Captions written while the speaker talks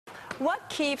What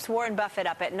keeps Warren Buffett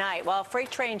up at night? Well,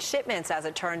 freight train shipments, as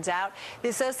it turns out. The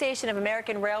Association of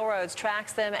American Railroads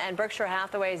tracks them, and Berkshire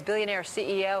Hathaway's billionaire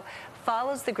CEO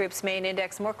follows the group's main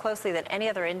index more closely than any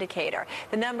other indicator.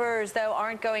 The numbers, though,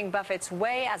 aren't going Buffett's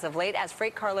way as of late, as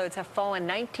freight carloads have fallen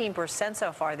 19%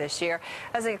 so far this year.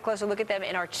 Let's take a closer look at them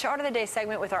in our Chart of the Day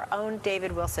segment with our own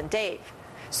David Wilson. Dave.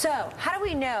 So, how do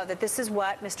we know that this is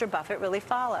what Mr. Buffett really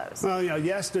follows? Well,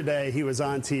 yesterday he was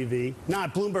on TV,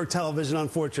 not Bloomberg television,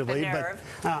 unfortunately, but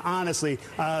honestly,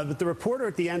 but the reporter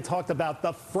at the end talked about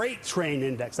the freight train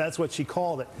index. That's what she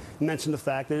called it. Mentioned the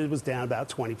fact that it was down about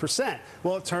 20%.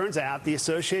 Well, it turns out the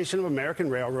Association of American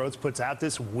Railroads puts out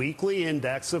this weekly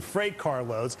index of freight car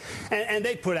loads, and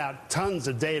they put out tons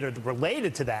of data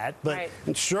related to that. But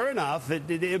sure enough, it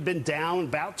had been down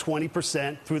about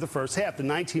 20% through the first half. The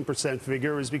 19%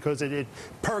 figure is because it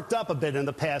perked up a bit in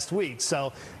the past week.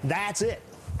 So that's it.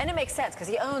 And it makes sense because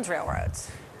he owns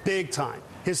railroads. Big time.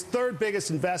 His third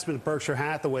biggest investment at Berkshire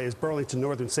Hathaway is Burlington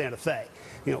Northern Santa Fe.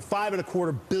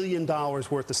 $5.25 billion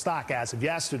worth of stock as of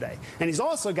yesterday. And he's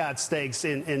also got stakes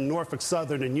in Norfolk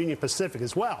Southern and Union Pacific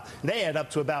as well. They add up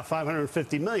to about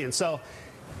 $550 million. So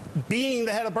being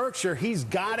the head of Berkshire, he's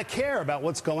got to care about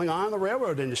what's going on in the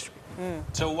railroad industry.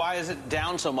 So why is it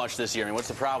down so much this year? I mean, what's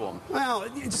the problem? Well,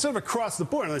 it's sort of across the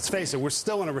board. Let's face it, we're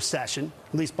still in a recession,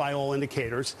 at least by all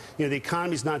indicators. The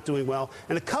economy's not doing well.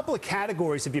 And a couple of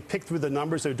categories, if you pick through the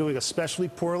numbers, that are doing especially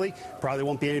poorly. Probably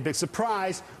won't be any big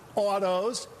surprise.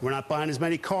 Autos, we're not buying as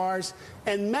many cars,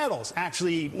 and metals,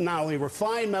 actually not only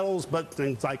refined metals, but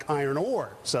things like iron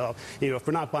ore. So, if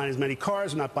we're not buying as many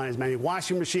cars, we're not buying as many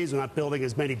washing machines, we're not building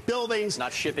as many buildings.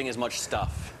 Not shipping as much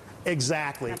stuff.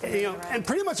 Exactly. And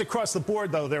pretty much across the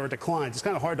board, though, there are declines. It's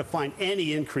kind of hard to find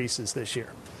any increases this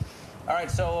year. All right,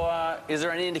 so is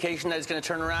there any indication that it's going to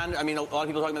turn around? I mean, a lot of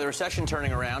people are talking about the recession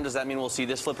turning around. Does that mean we'll see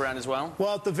this flip around as well?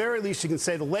 Well, at the very least, you can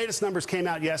say the latest numbers came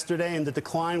out yesterday, and the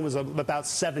decline was about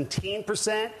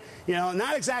 17%.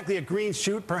 Not exactly a green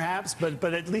shoot, perhaps, but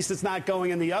at least it's not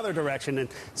going in the other direction. And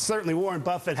certainly Warren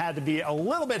Buffett had to be a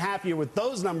little bit happier with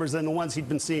those numbers than the ones he'd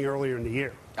been seeing earlier in the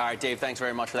year. All right, Dave, thanks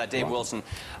very much for that. Dave Wilson,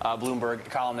 Bloomberg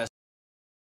columnist.